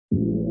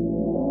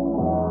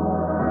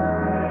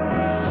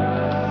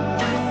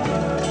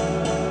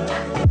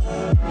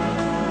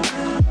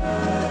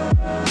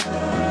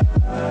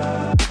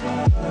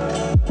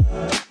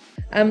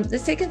The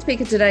second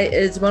speaker today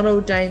is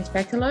Ronald James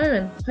Baculo,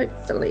 and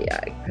hopefully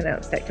I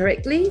pronounced that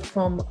correctly,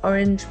 from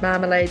Orange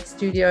Marmalade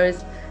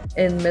Studios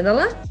in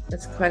Manila.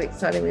 It's quite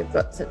exciting. We've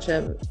got such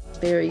a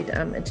varied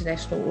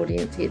international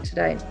audience here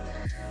today.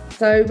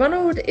 So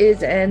Ronald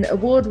is an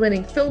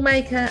award-winning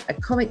filmmaker, a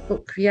comic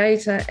book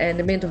creator, and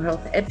a mental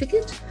health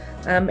advocate.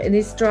 And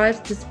he strives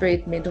to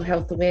spread mental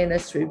health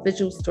awareness through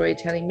visual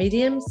storytelling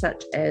mediums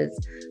such as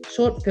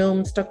short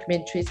films,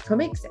 documentaries,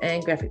 comics,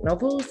 and graphic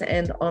novels,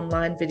 and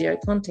online video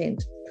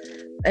content.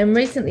 And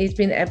recently he's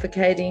been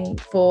advocating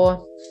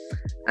for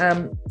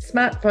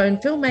smartphone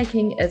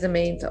filmmaking as a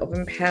means of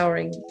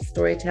empowering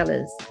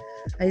storytellers.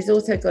 He's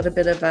also got a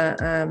bit of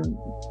a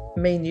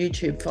mean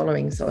YouTube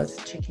following, so I was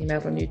checking him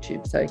out on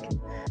YouTube, so you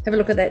can have a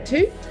look at that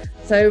too.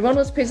 So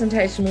Ronald's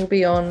presentation will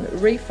be on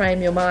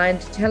Reframe Your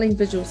Mind, telling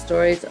visual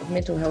stories of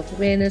mental health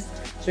awareness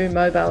through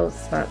mobile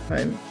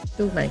smartphone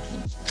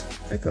filmmaking.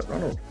 Very good,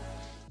 Ronald.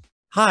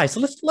 Hi,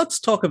 so let's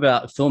talk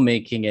about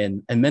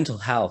filmmaking and mental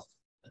health.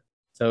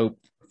 So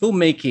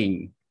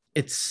filmmaking,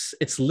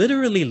 it's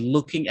literally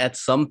looking at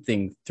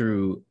something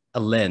through a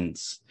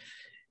lens.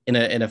 In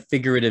a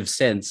figurative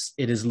sense,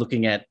 it is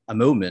looking at a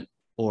moment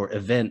or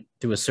event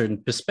through a certain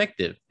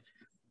perspective.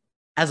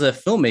 As a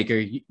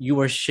filmmaker, you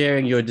are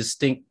sharing your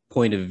distinct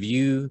point of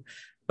view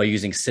by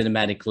using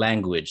cinematic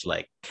language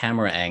like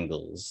camera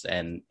angles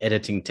and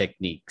editing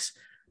techniques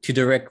to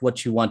direct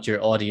what you want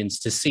your audience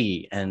to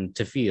see and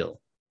to feel.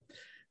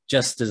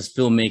 Just as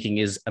filmmaking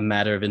is a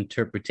matter of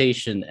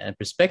interpretation and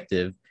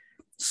perspective,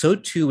 so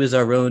too is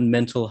our own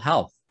mental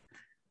health.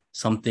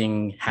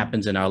 Something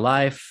happens in our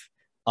life,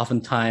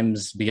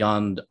 oftentimes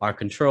beyond our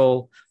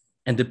control.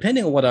 And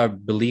depending on what our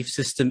belief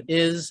system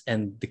is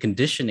and the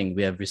conditioning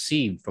we have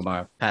received from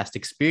our past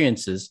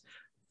experiences,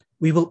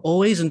 we will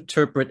always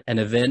interpret an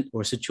event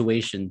or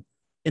situation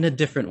in a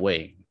different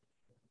way.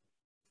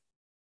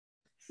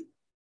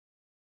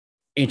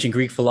 Ancient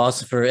Greek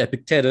philosopher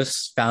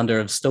Epictetus, founder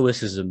of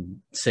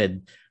Stoicism,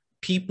 said,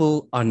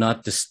 "People are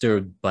not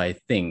disturbed by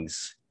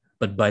things,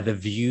 but by the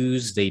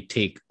views they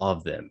take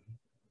of them."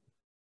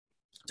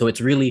 So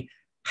it's really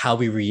how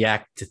we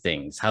react to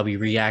things, how we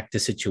react to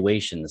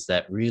situations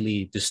that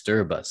really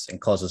disturb us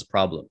and cause us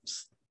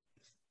problems.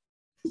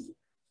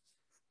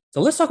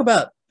 So let's talk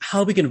about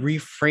how we can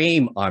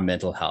reframe our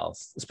mental health,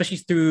 especially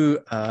through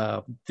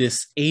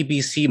this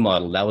ABC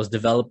model that was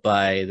developed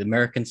by the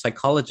American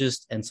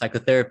psychologist and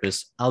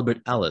psychotherapist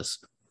Albert Ellis,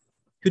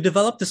 who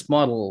developed this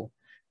model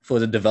for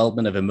the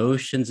development of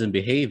emotions and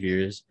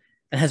behaviors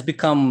and has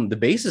become the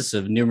basis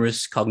of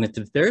numerous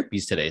cognitive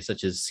therapies today,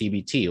 such as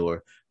CBT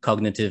or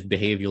cognitive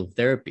behavioral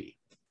therapy.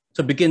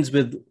 So it begins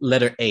with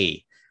letter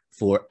A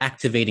for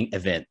activating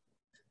event.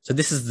 So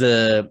this is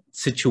the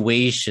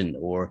situation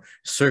or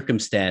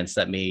circumstance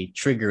that may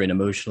trigger an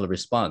emotional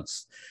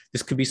response.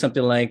 This could be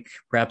something like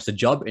perhaps a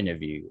job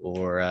interview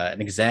or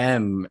an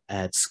exam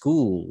at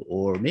school,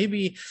 or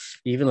maybe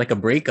even like a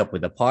breakup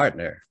with a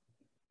partner.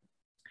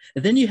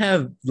 And then you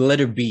have the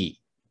letter B,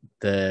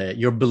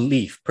 your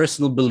belief,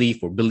 personal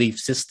belief or belief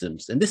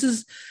systems. And this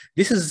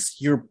is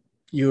your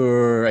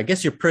I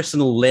guess your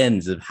personal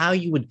lens of how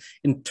you would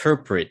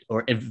interpret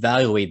or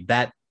evaluate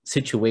that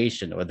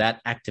situation or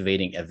that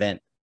activating event.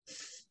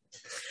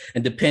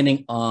 And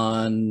depending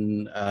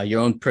on your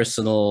own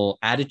personal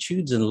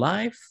attitudes in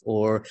life,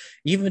 or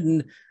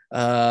even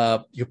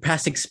your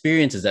past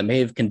experiences that may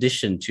have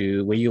conditioned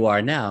to where you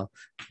are now,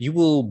 you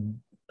will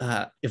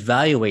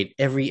evaluate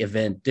every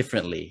event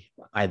differently,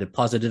 either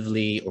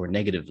positively or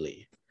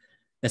negatively.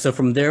 And so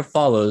from there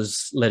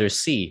follows letter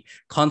C,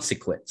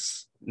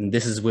 consequence. And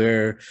this is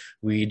where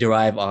we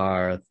derive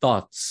our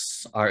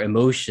thoughts, our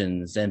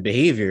emotions, and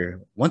behavior,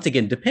 once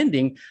again,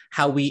 depending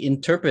how we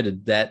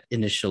interpreted that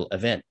initial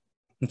event.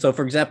 And so,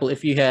 for example,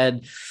 if you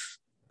had,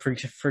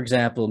 for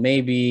example,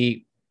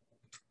 maybe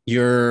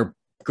your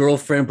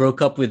girlfriend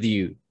broke up with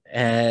you,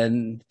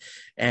 and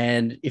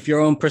if your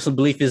own personal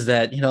belief is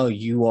that,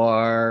 you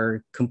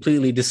are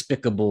completely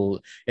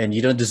despicable and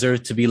you don't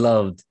deserve to be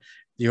loved,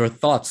 your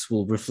thoughts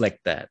will reflect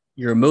that.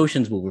 Your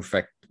emotions will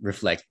reflect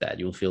that.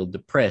 You'll feel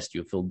depressed,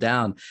 you'll feel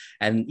down,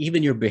 and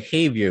even your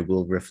behavior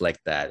will reflect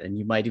that. And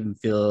you might even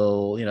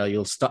feel,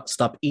 you'll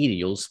stop eating,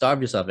 you'll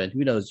starve yourself, and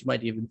who knows, you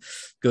might even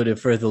go to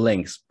further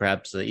lengths,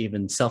 perhaps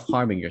even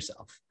self-harming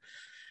yourself.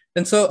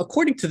 And so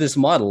according to this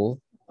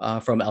model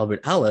from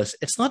Albert Ellis,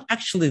 it's not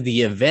actually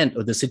the event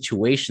or the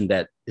situation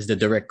that is the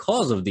direct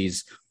cause of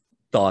these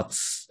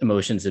thoughts,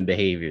 emotions, and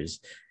behaviors.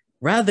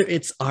 Rather,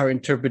 it's our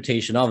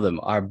interpretation of them,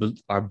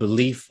 our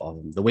belief of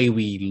them, the way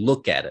we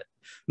look at it.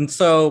 And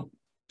so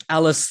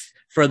Alice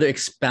further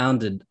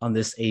expounded on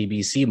this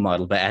ABC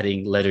model by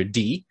adding letter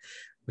D,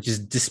 which is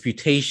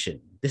disputation.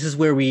 This is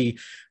where we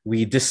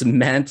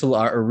dismantle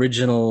our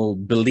original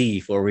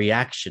belief or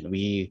reaction.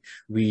 We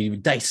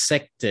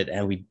dissect it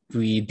and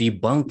we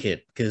debunk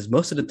it, because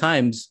most of the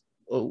times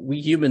we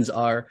humans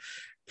are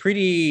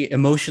pretty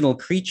emotional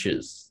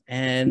creatures,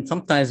 and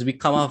sometimes we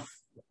come off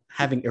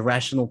having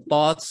irrational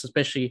thoughts,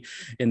 especially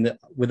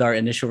with our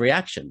initial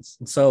reactions.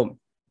 And so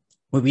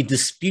when we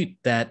dispute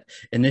that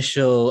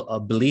initial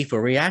belief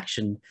or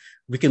reaction,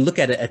 we can look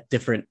at it at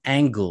different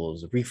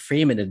angles,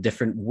 reframe it in a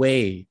different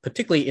way,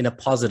 particularly in a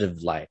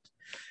positive light.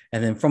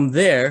 And then from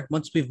there,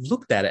 once we've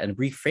looked at it and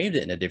reframed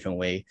it in a different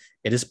way,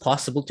 it is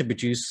possible to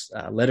produce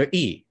letter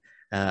E,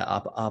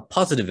 a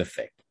positive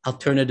effect,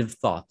 alternative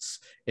thoughts,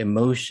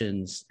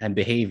 emotions, and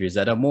behaviors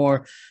that are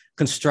more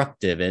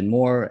constructive and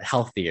more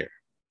healthier,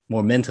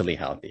 more mentally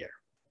healthier.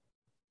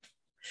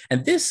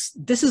 And this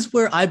is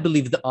where I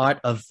believe the art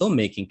of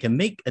filmmaking can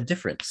make a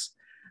difference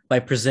by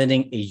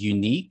presenting a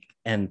unique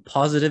and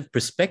positive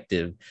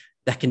perspective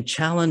that can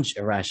challenge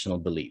irrational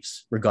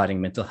beliefs regarding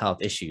mental health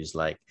issues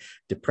like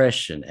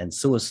depression and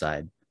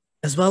suicide,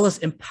 as well as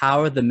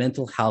empower the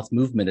mental health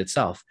movement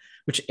itself,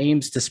 which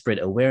aims to spread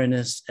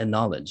awareness and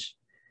knowledge.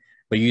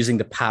 By using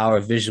the power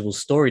of visual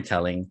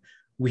storytelling,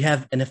 we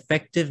have an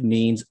effective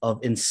means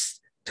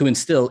to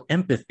instill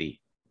empathy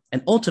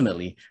and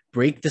ultimately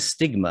break the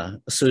stigma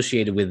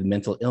associated with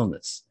mental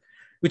illness,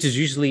 which is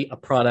usually a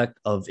product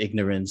of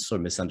ignorance or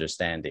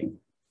misunderstanding.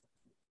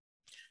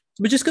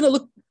 So we're just going to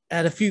look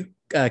at a few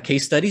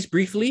case studies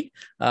briefly,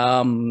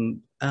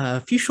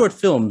 a few short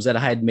films that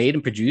I had made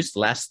and produced, the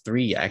last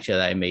 3 actually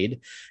that I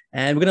made.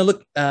 And we're going to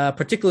look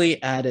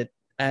particularly at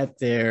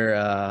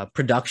their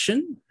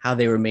production, how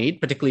they were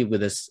made, particularly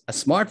with a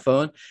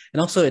smartphone,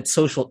 and also its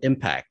social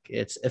impact,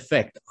 its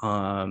effect,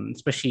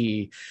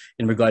 especially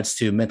in regards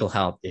to mental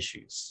health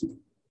issues.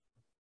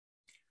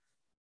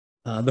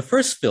 The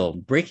first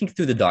film, Breaking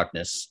Through the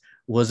Darkness,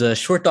 was a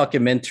short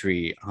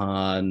documentary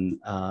on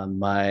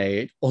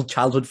my old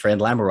childhood friend,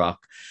 Lamarok,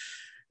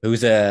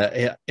 who's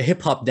a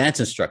hip-hop dance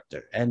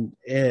instructor. And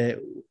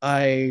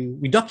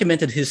we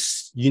documented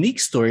his unique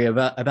story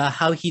about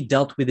how he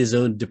dealt with his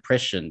own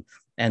depression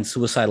and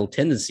suicidal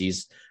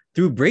tendencies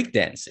through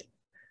breakdancing.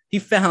 He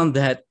found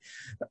that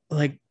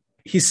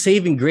his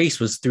saving grace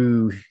was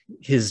through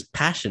his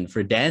passion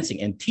for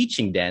dancing and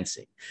teaching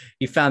dancing.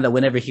 He found that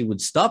whenever he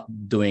would stop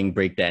doing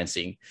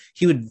breakdancing,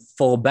 he would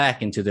fall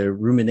back into the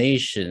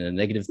rumination and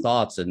negative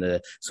thoughts and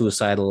the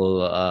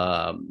suicidal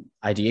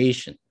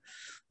ideation.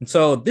 And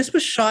so this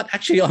was shot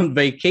actually on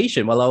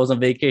vacation while I was on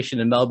vacation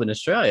in Melbourne,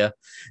 Australia.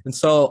 And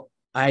so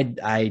I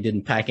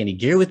didn't pack any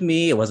gear with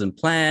me. It wasn't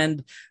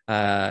planned.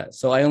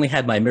 So I only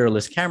had my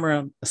mirrorless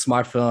camera, a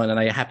smartphone, and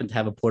I happened to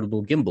have a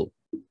portable gimbal.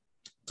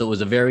 So it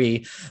was a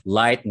very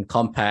light and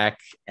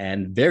compact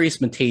and very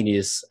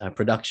spontaneous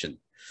production.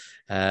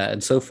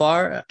 And so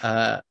far,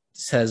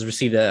 this has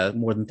received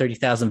more than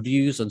 30,000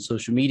 views on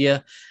social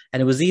media.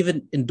 And it was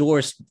even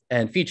endorsed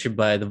and featured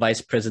by the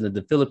Vice President of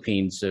the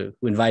Philippines, who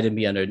invited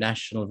me on their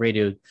national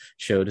radio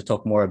show to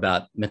talk more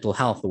about mental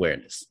health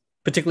awareness,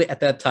 particularly at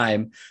that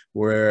time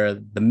where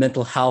the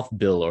mental health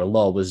bill or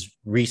law was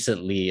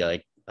recently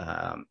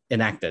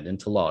enacted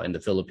into law in the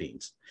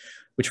Philippines,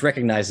 which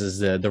recognizes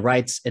the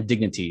rights and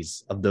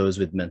dignities of those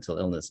with mental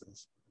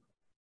illnesses.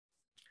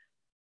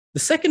 The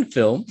second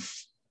film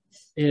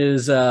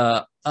is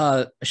a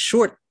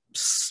short,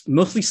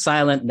 mostly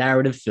silent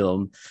narrative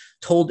film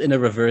told in a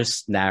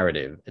reverse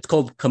narrative. It's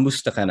called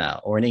Kamusta Ka Na,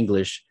 or in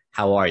English,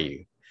 How Are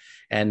You?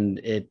 And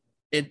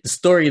the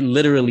story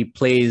literally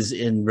plays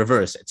in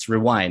reverse. It's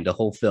rewind, the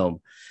whole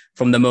film,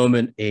 from the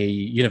moment a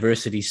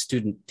university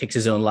student takes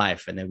his own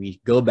life. And then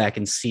we go back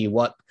and see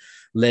what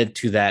led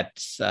to that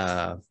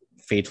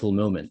fateful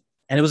moment.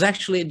 And it was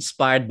actually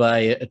inspired by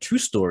a true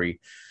story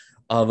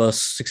of a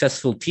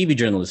successful TV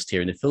journalist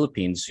here in the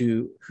Philippines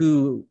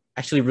who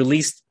actually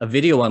released a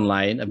video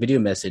online, a video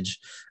message,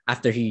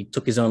 after he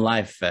took his own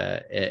life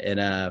in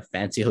a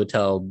fancy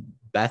hotel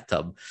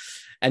bathtub.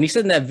 And he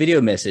said in that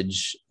video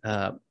message,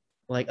 how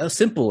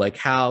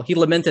he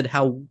lamented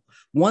how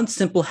one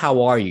simple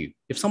 "how are you?"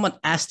 if someone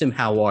asked him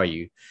 "how are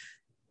you?"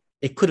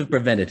 it could have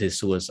prevented his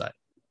suicide.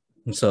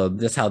 And so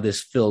that's how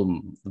this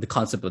film, the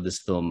concept of this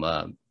film,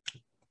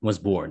 was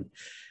born.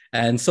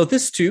 And so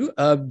this too,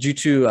 due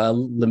to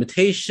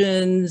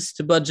limitations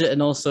to budget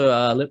and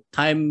also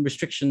time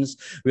restrictions,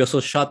 we also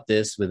shot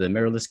this with a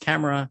mirrorless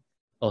camera,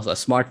 also a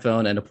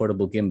smartphone and a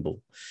portable gimbal.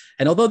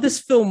 And although this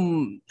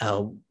film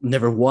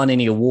never won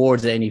any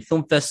awards at any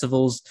film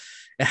festivals,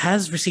 it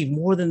has received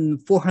more than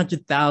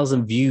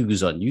 400,000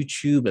 views on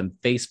YouTube and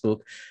Facebook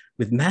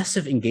with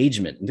massive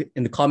engagement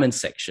in the comments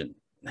section.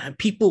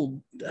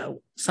 People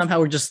somehow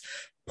were just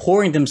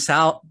pouring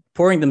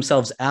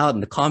themselves out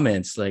in the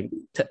comments,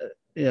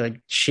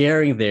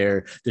 sharing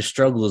their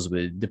struggles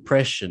with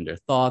depression, their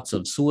thoughts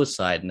of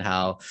suicide, and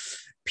how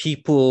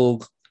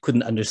people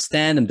couldn't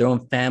understand them, their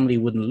own family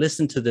wouldn't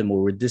listen to them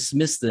or would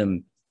dismiss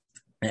them.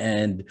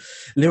 And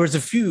there was a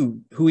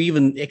few who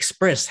even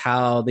expressed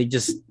how they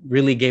just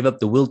really gave up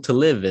the will to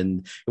live.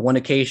 And on one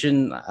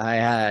occasion,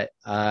 I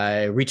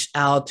reached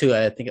out to,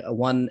 I think,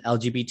 one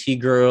LGBT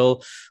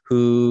girl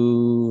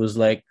who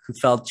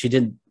felt she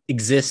didn't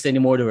exist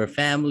anymore to her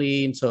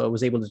family. And so I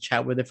was able to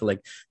chat with her for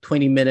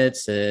 20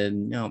 minutes.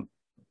 And,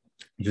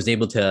 she was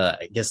able to,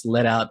 I guess,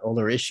 let out all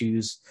her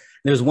issues.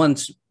 There was one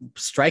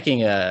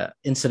striking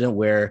incident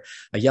where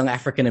a young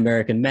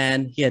African-American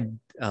man, he had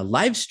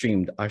live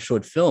streamed our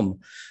short film,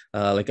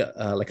 like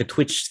a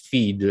Twitch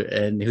feed,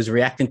 and he was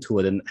reacting to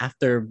it. And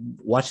after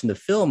watching the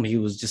film, he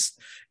was just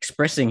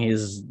expressing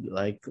his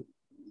like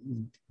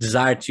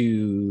desire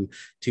to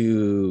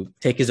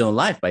take his own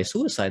life by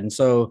suicide. And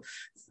so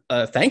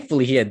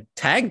thankfully he had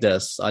tagged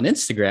us on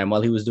Instagram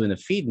while he was doing the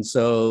feed. And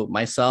so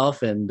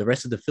myself and the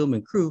rest of the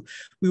filming crew,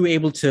 we were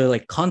able to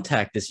like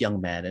contact this young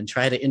man and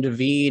try to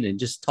intervene and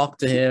just talk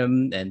to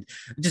him and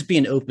just be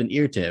an open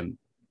ear to him.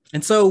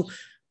 And so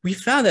we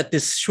found that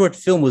this short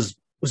film was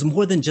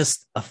more than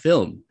just a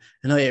film.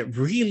 You know, it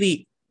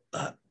really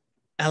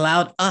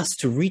allowed us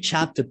to reach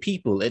out to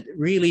people. It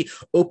really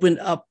opened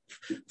up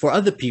for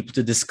other people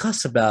to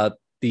discuss about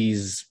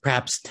these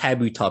perhaps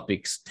taboo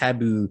topics,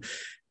 taboo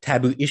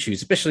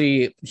issues,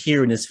 especially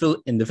here in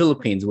the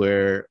Philippines,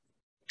 where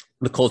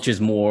the culture is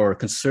more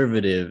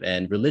conservative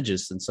and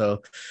religious. And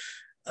so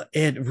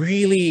it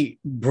really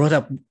brought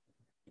up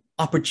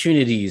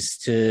opportunities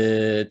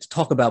to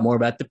talk about more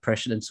about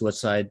depression and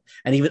suicide,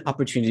 and even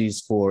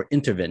opportunities for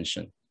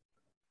intervention.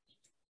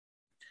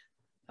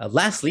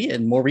 Lastly,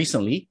 and more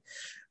recently,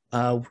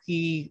 my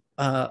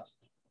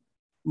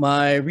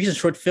recent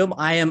short film,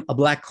 I Am a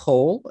Black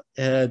Hole,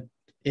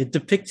 it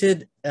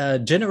depicted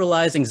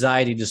generalized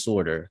anxiety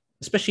disorder,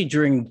 especially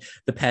during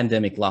the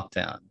pandemic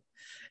lockdown.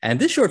 And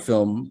this short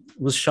film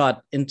was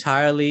shot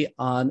entirely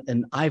on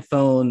an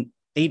iPhone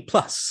 8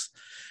 Plus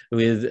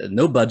with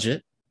no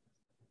budget,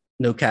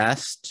 no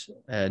cast,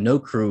 no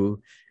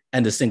crew,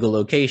 and a single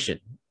location,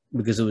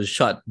 because it was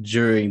shot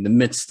during the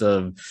midst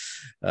of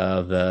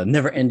the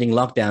never-ending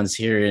lockdowns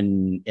here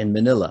in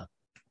Manila.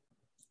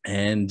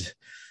 And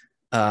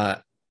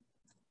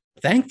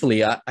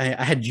thankfully, I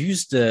had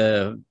used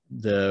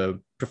the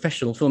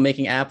professional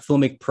filmmaking app,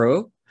 Filmic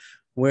Pro,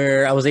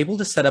 where I was able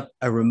to set up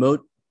a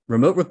remote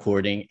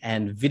recording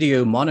and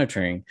video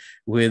monitoring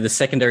with a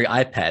secondary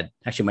iPad,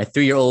 actually my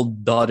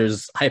 3-year-old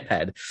daughter's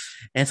iPad.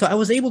 And so I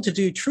was able to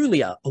do truly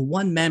a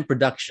one-man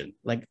production.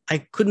 Like,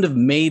 I couldn't have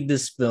made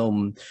this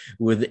film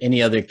with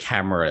any other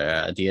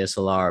camera, a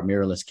DSLR,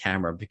 mirrorless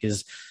camera,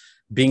 because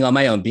being on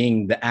my own,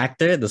 being the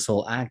actor, the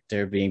sole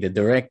actor, being the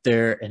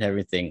director and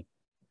everything,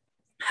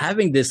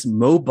 having this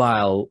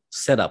mobile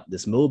setup,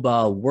 this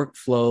mobile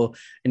workflow,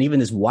 and even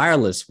this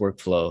wireless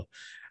workflow,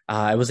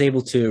 I was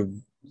able to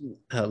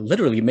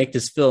literally make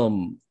this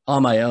film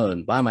on my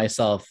own, by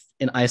myself,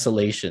 in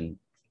isolation.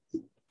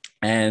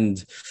 And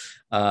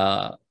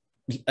so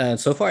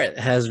far it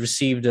has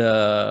received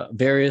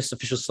various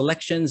official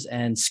selections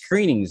and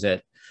screenings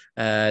at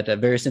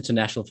various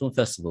international film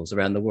festivals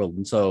around the world.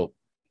 And so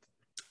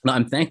now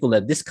I'm thankful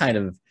that this kind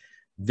of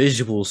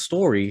visual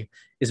story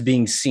is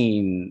being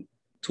seen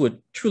to a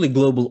truly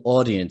global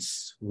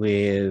audience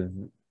with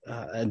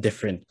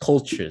different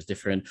cultures,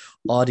 different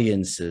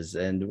audiences,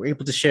 and we're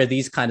able to share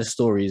these kind of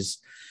stories.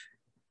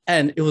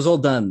 And it was all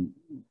done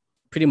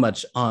pretty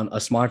much on a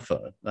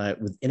smartphone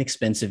with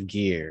inexpensive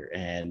gear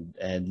and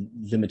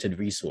limited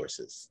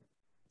resources.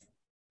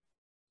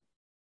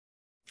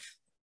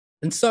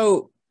 And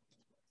so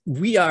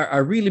I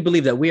really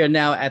believe that we are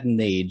now at an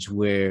age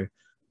where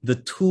the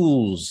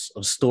tools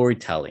of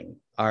storytelling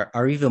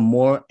are even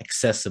more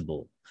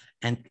accessible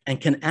and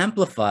can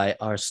amplify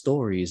our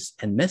stories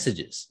and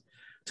messages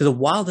to the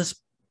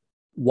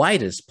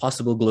widest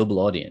possible global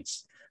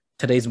audience.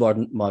 Today's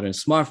modern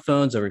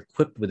smartphones are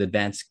equipped with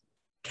advanced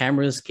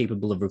cameras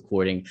capable of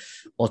recording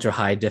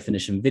ultra-high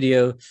definition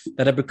video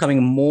that are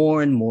becoming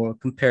more and more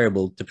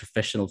comparable to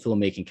professional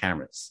filmmaking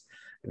cameras.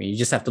 I mean, you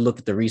just have to look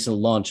at the recent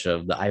launch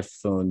of the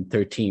iPhone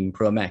 13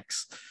 Pro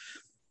Max.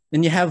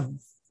 And you have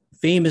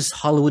famous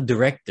Hollywood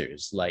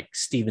directors like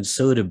Steven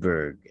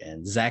Soderbergh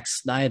and Zack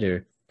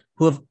Snyder,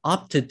 who have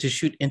opted to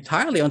shoot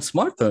entirely on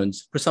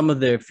smartphones for some of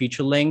their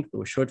feature-length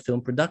or short film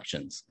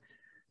productions.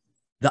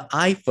 The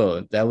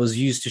iPhone that was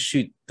used to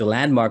shoot the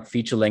landmark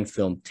feature-length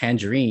film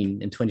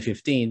Tangerine in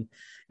 2015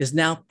 is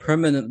now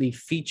permanently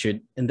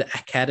featured in the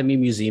Academy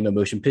Museum of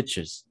Motion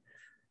Pictures.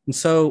 And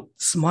so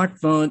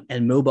smartphone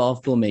and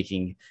mobile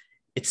filmmaking,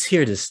 it's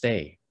here to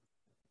stay.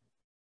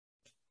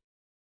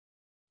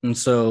 And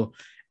so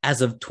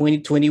as of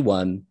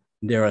 2021,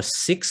 there are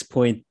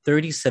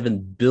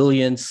 6.37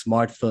 billion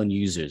smartphone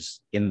users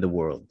in the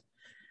world.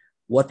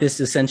 What this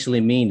essentially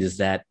means is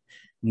that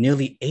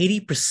nearly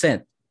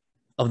 80%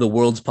 of the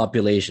world's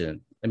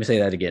population, let me say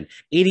that again,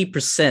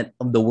 80%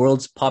 of the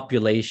world's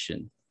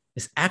population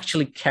is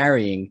actually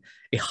carrying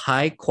a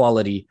high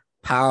quality,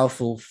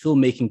 powerful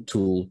filmmaking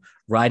tool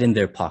right in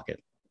their pocket.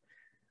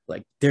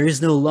 Like, there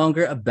is no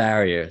longer a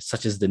barrier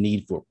such as the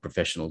need for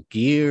professional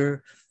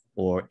gear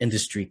or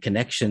industry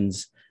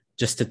connections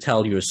just to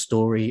tell your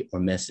story or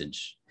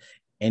message.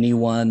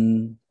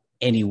 Anyone,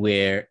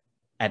 anywhere,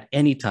 at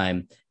any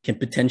time can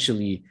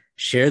potentially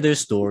share their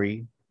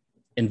story,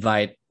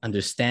 invite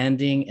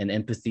understanding and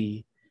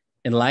empathy,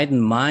 enlighten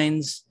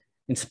minds,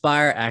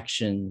 inspire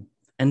action,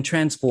 and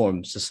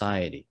transform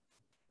society.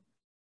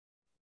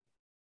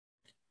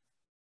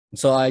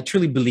 So I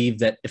truly believe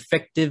that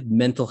effective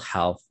mental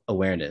health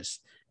awareness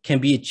can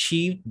be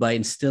achieved by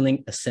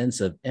instilling a sense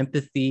of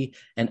empathy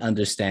and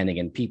understanding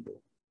in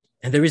people.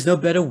 And there is no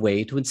better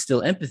way to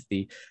instill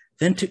empathy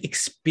than to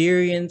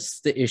experience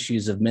the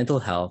issues of mental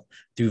health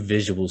through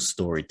visual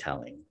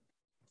storytelling,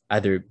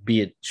 either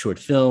be it short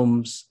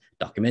films,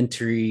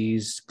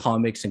 documentaries,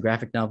 comics and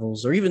graphic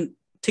novels, or even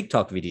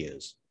TikTok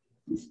videos.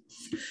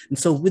 And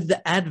so with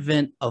the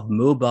advent of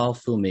mobile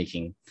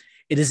filmmaking,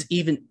 it is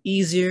even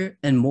easier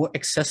and more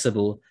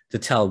accessible to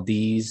tell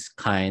these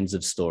kinds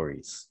of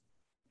stories.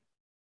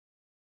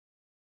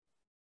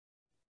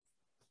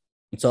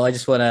 And so I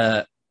just want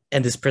to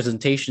end this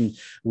presentation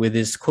with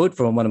this quote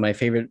from one of my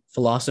favorite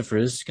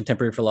philosophers,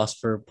 contemporary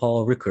philosopher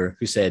Paul Ricoeur,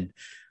 who said,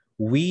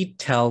 "We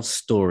tell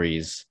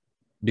stories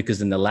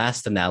because in the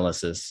last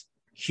analysis,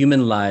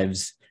 human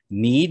lives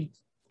need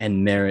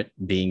and merit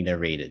being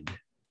narrated."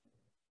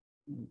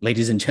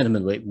 Ladies and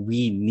gentlemen,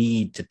 we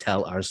need to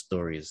tell our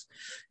stories.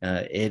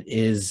 It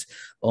is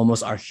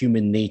almost our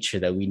human nature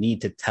that we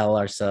need to tell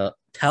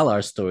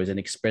our stories and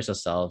express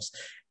ourselves.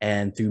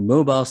 And through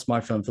mobile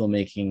smartphone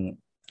filmmaking,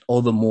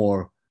 all the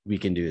more we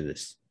can do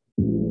this.